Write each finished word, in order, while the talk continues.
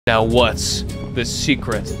Now what's the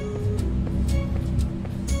secret?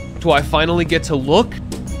 Do I finally get to look?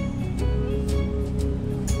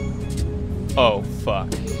 Oh, fuck.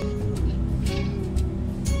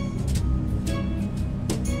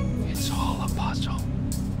 It's all a puzzle.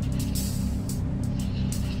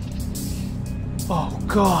 Oh,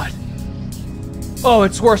 God. Oh,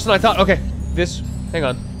 it's worse than I thought. Okay, hang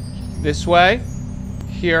on. This way.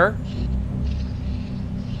 Here.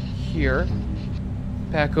 Here.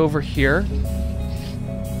 Back over here.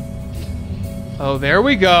 Oh, there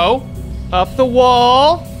we go. Up the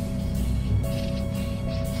wall.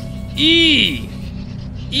 E.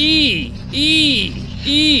 E. E.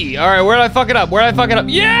 E. All right, where did I fuck it up? Where did I fuck it up?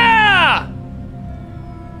 Yeah!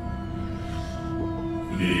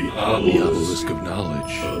 The Obelisk of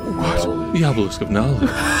Knowledge. What? The Obelisk of Knowledge.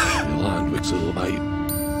 Beyond Wixel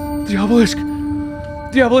Light. The Obelisk.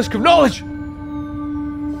 The Obelisk of Knowledge.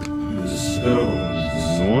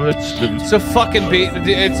 It's a fucking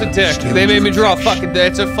it's a dick. They made me draw a fucking,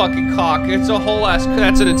 it's a fucking cock. It's a whole ass,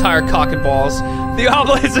 that's an entire cock and balls. The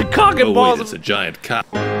Obelisk is a cock and balls. Wait, it's a giant cock.